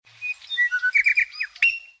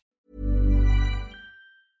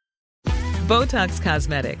Botox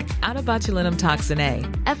Cosmetic, out of botulinum toxin A,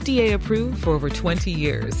 FDA approved for over 20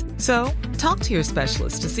 years. So, talk to your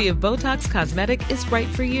specialist to see if Botox Cosmetic is right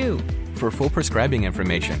for you. For full prescribing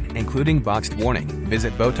information, including boxed warning,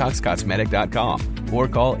 visit BotoxCosmetic.com or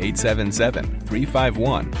call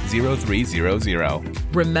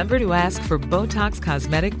 877-351-0300. Remember to ask for Botox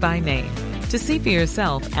Cosmetic by name. To see for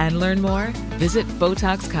yourself and learn more, visit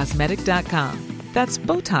BotoxCosmetic.com. That's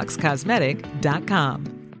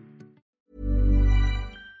BotoxCosmetic.com.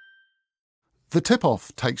 The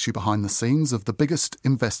Tip-Off takes you behind the scenes of the biggest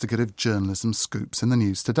investigative journalism scoops in the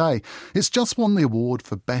news today. It's just won the award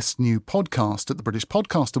for Best New Podcast at the British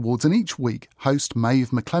Podcast Awards, and each week, host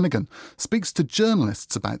Maeve McClenaghan speaks to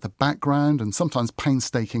journalists about the background and sometimes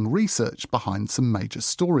painstaking research behind some major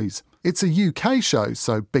stories. It's a UK show,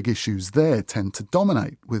 so big issues there tend to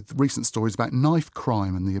dominate, with recent stories about knife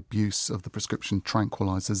crime and the abuse of the prescription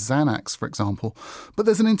tranquiliser Xanax, for example. But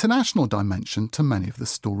there's an international dimension to many of the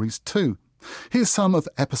stories too. Here's some of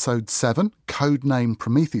Episode 7, Codename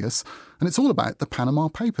Prometheus, and it's all about the Panama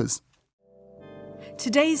Papers.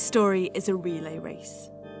 Today's story is a relay race.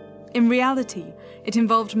 In reality, it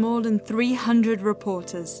involved more than 300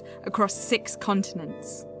 reporters across 6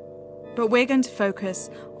 continents. But we're going to focus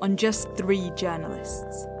on just 3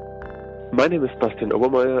 journalists. My name is Bastian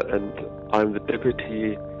Obermeier, and I'm the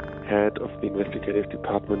deputy head of the investigative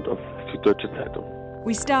department of Süddeutsche Zeitung.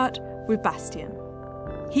 We start with Bastian.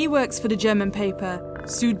 He works for the German paper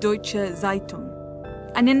Süddeutsche Zeitung.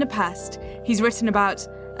 And in the past, he's written about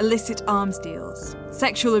illicit arms deals,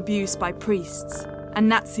 sexual abuse by priests, and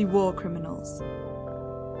Nazi war criminals.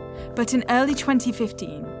 But in early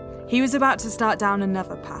 2015, he was about to start down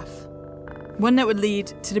another path, one that would lead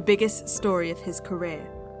to the biggest story of his career.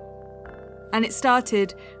 And it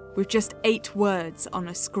started with just 8 words on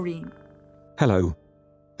a screen. Hello.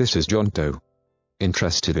 This is John Doe.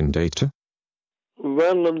 Interested in data?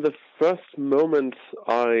 Well, in the first moments,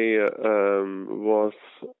 I was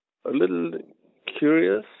a little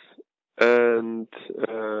curious and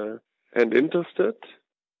interested.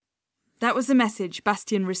 That was the message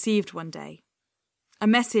Bastian received one day. A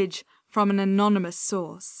message from an anonymous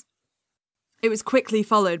source. It was quickly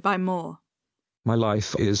followed by more. My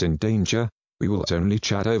life is in danger. We will only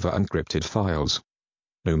chat over encrypted files.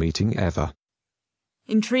 No meeting ever.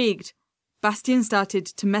 Intrigued, Bastian started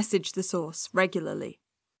to message the source regularly.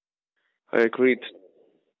 I agreed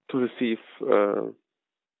to receive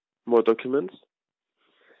more documents.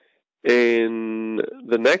 In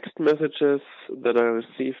the next messages that I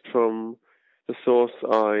received from the source,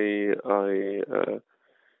 I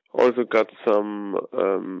also got some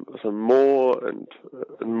more and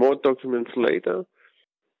more documents later.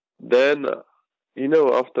 Then,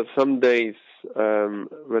 after some days,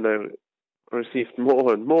 when I received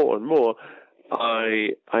more and more and more,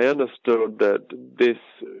 I understood that this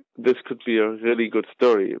could be a really good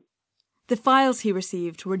story. The files he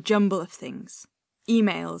received were a jumble of things.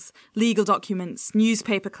 Emails, legal documents,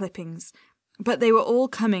 newspaper clippings. But they were all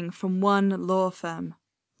coming from one law firm.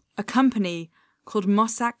 A company called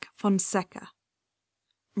Mossack Fonseca.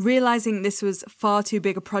 Realising this was far too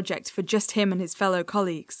big a project for just him and his fellow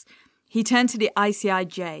colleagues, he turned to the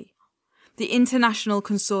ICIJ, the International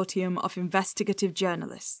Consortium of Investigative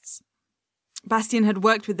Journalists. Bastian had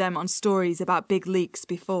worked with them on stories about big leaks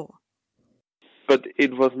before. But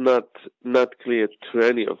it was not clear to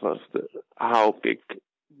any of us how big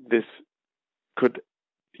this could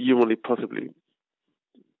humanly possibly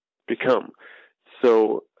become.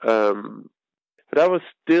 So, but I was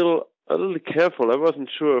still a little careful. I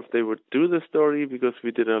wasn't sure if they would do the story because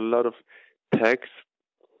we did a lot of tax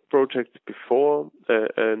projects before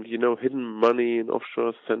and, hidden money in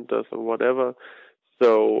offshore centers or whatever.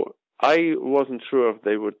 So I wasn't sure if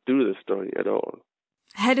they would do the story at all.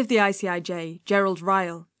 Head of the ICIJ, Gerald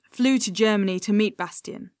Ryle, flew to Germany to meet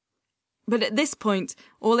Bastian. But at this point,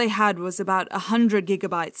 all they had was about 100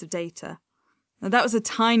 gigabytes of data. Now, that was a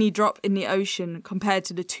tiny drop in the ocean compared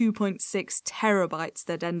to the 2.6 terabytes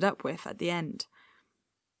they'd end up with at the end.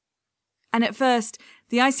 And at first,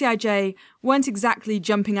 the ICIJ weren't exactly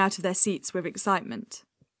jumping out of their seats with excitement.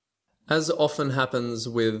 As often happens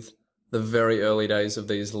with the very early days of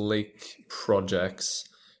these leak projects,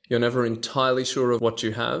 you're never entirely sure of what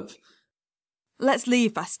you have. Let's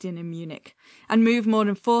leave Bastian in Munich and move more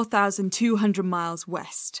than 4,200 miles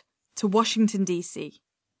west to Washington, D.C.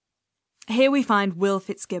 Here we find Will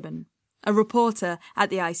Fitzgibbon, a reporter at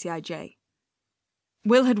the ICIJ.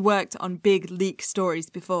 Will had worked on big leak stories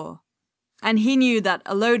before, and he knew that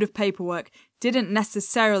a load of paperwork didn't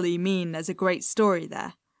necessarily mean there's a great story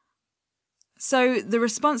there. So the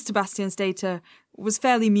response to Bastian's data was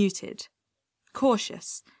fairly muted,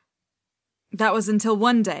 cautious. That was until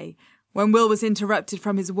one day, when Will was interrupted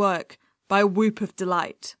from his work by a whoop of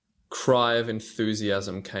delight. Cry of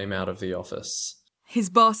enthusiasm came out of the office. His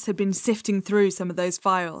boss had been sifting through some of those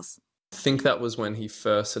files. I think that was when he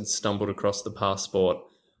first had stumbled across the passport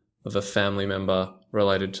of a family member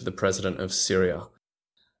related to the president of Syria.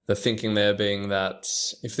 The thinking there being that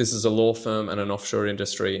if this is a law firm and an offshore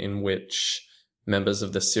industry in which members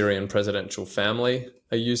of the Syrian presidential family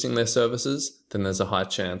are using their services, then there's a high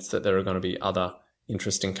chance that there are going to be other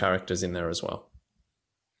interesting characters in there as well.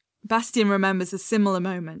 Bastien remembers a similar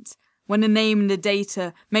moment when a name and a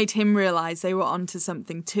data made him realise they were onto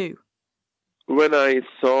something too. When I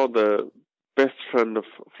saw the best friend of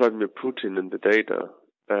Vladimir Putin in the data,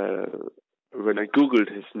 when I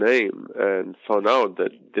Googled his name and found out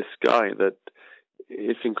that this guy that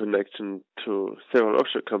is in connection to several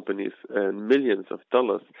offshore companies and millions of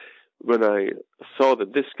dollars, when I saw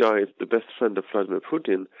that this guy is the best friend of Vladimir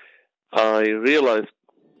Putin, I realized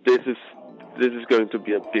this is going to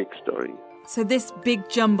be a big story. So this big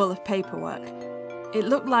jumble of paperwork, it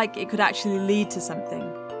looked like it could actually lead to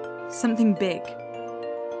something big.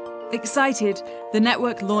 Excited, the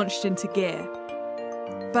network launched into gear.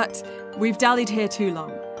 But we've dallied here too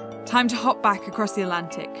long. Time to hop back across the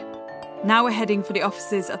Atlantic. Now we're heading for the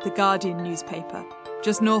offices of The Guardian newspaper,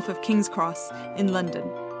 just north of King's Cross in London.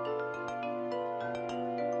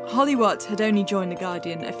 Holly Watt had only joined The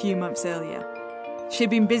Guardian a few months earlier. She'd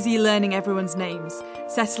been busy learning everyone's names,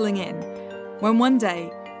 settling in, when one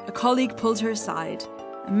day a colleague pulled her aside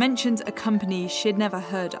and mentioned a company she'd never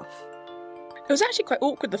heard of. It was actually quite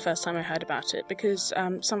awkward the first time I heard about it because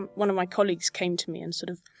one of my colleagues came to me and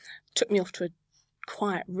sort of took me off to a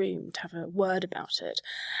quiet room to have a word about it,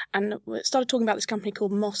 and started talking about this company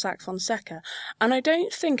called Mossack Fonseca, and I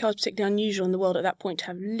don't think I was particularly unusual in the world at that point to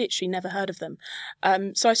have literally never heard of them.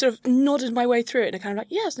 So I sort of nodded my way through it and I kind of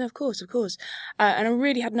like, yes, no, of course. And I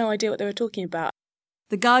really had no idea what they were talking about.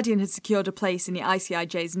 The Guardian had secured a place in the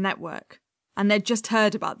ICIJ's network, and they'd just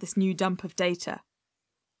heard about this new dump of data.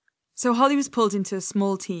 So Holly was pulled into a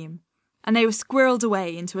small team, and they were squirreled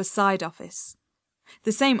away into a side office.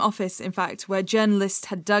 The same office, in fact, where journalists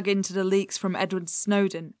had dug into the leaks from Edward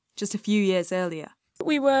Snowden just a few years earlier.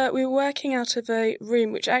 We were working out of a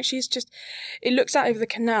room which actually is just, it looks out over the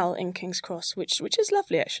canal in King's Cross, which is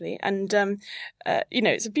lovely actually, and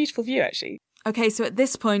it's a beautiful view actually. Okay, so at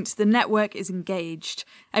this point the network is engaged,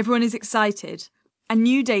 everyone is excited, and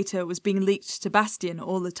new data was being leaked to Bastien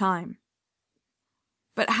all the time.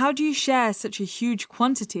 But how do you share such a huge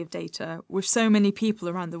quantity of data with so many people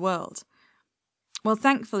around the world? Well,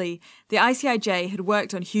 thankfully, the ICIJ had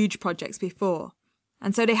worked on huge projects before,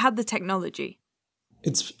 and so they had the technology.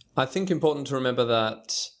 It's, I think, important to remember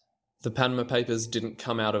that the Panama Papers didn't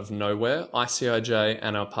come out of nowhere. ICIJ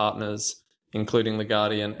and our partners, including The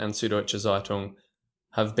Guardian and Süddeutsche Zeitung,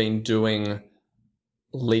 have been doing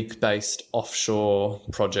leak-based offshore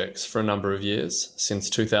projects for a number of years, since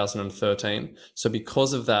 2013. So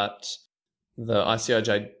because of that, the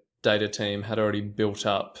ICIJ data team had already built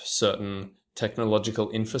up certain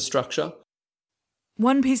technological infrastructure.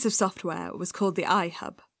 One piece of software was called the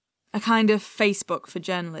iHub, a kind of Facebook for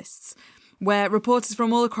journalists, where reporters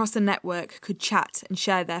from all across the network could chat and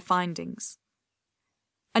share their findings.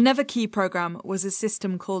 Another key program was a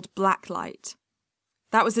system called Blacklight.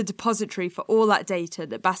 That was a depository for all that data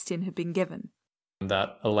that Bastien had been given.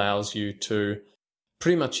 That allows you to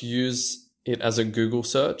pretty much use it as a Google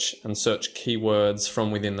search and search keywords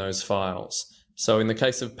from within those files. So in the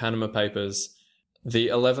case of Panama Papers, the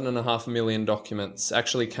 11.5 million documents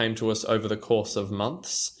actually came to us over the course of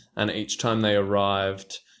months, and each time they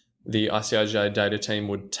arrived, the ICIJ data team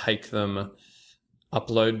would take them,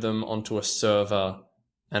 upload them onto a server,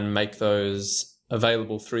 and make those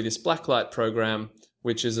available through this Blacklight program,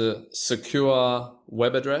 which is a secure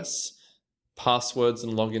web address, passwords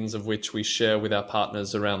and logins of which we share with our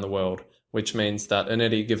partners around the world, which means that at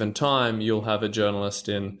any given time, you'll have a journalist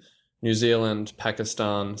in New Zealand,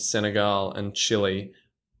 Pakistan, Senegal, and Chile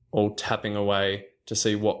all tapping away to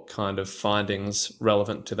see what kind of findings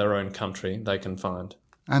relevant to their own country they can find.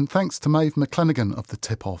 And thanks to Maeve McClenaghan of The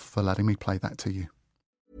Tip-Off for letting me play that to you.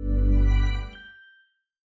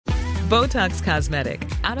 Botox Cosmetic,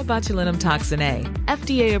 out of botulinum toxin A,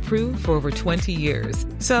 FDA approved for over 20 years.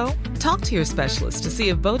 So, talk to your specialist to see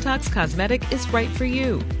if Botox Cosmetic is right for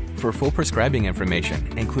you. For full prescribing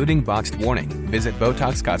information, including boxed warning, visit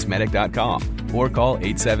BotoxCosmetic.com or call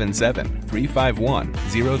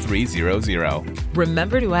 877-351-0300.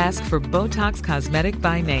 Remember to ask for Botox Cosmetic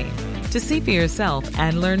by name. To see for yourself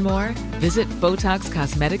and learn more, visit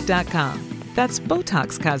BotoxCosmetic.com. That's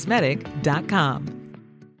BotoxCosmetic.com.